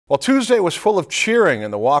Well, Tuesday was full of cheering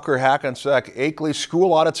in the Walker-Hackensack Akeley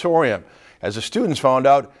School Auditorium as the students found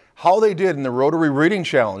out how they did in the Rotary Reading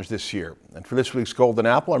Challenge this year. And for this week's Golden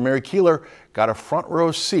Apple, our Mary Keeler got a front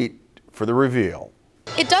row seat for the reveal.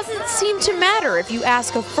 It doesn't seem to matter if you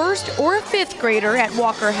ask a first or a fifth grader at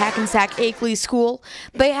Walker-Hackensack Akeley School.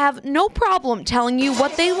 They have no problem telling you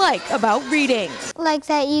what they like about reading. Like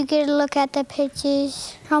that you get to look at the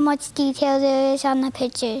pictures, how much detail there is on the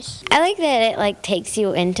pictures. I like that it takes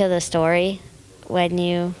you into the story. When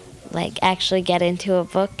you actually get into a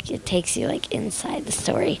book, it takes you inside the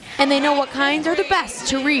story. And they know what kinds are the best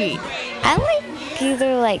to read. I like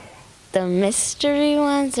either the mystery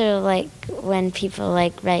ones or when people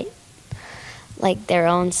write their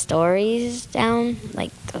own stories down,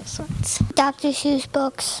 those ones. Dr. Seuss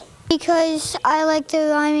books, because I like the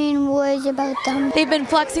rhyming words about them. They've been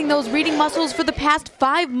flexing those reading muscles for the past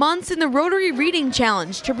 5 months in the Rotary Reading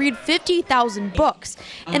Challenge to read 50,000 books,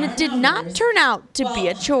 and it did not turn out to be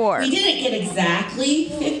a chore. We didn't get exactly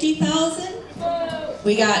 50,000.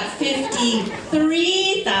 We got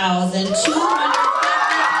 53,200.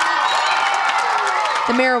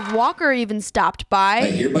 The mayor of Walker even stopped by. I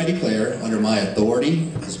hereby declare, under my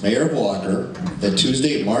authority as mayor of Walker, that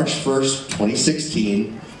Tuesday, March 1st,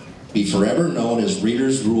 2016, be forever known as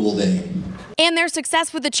Reader's Rule Day. And their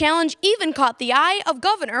success with the challenge even caught the eye of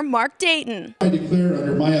Governor Mark Dayton. I declare,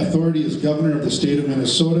 under my authority as governor of the state of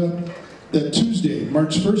Minnesota, that Tuesday,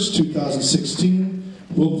 March 1st, 2016,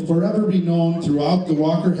 will forever be known throughout the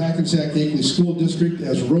Walker-Hackensack Akeley School District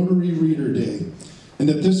as Rotary Reader Day, and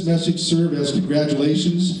that this message serve as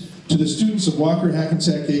congratulations to the students of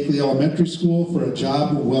Walker-Hackensack Akeley Elementary School for a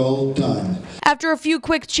job well done. After a few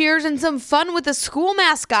quick cheers and some fun with the school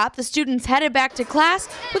mascot, the students headed back to class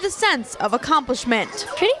with a sense of accomplishment.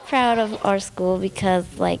 Pretty proud of our school because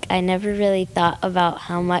I never really thought about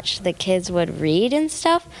how much the kids would read and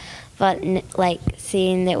stuff, but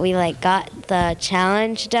seeing that we got the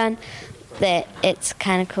challenge done, that it's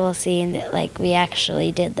kind of cool seeing that we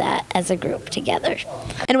actually did that as a group together.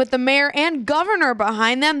 And with the mayor and governor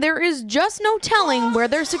behind them, there is just no telling where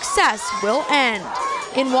their success will end.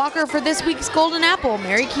 In Walker for this week's Golden Apple,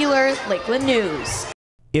 Mary Keeler, Lakeland News.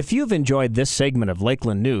 If you've enjoyed this segment of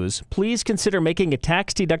Lakeland News, please consider making a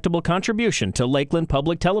tax-deductible contribution to Lakeland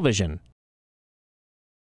Public Television.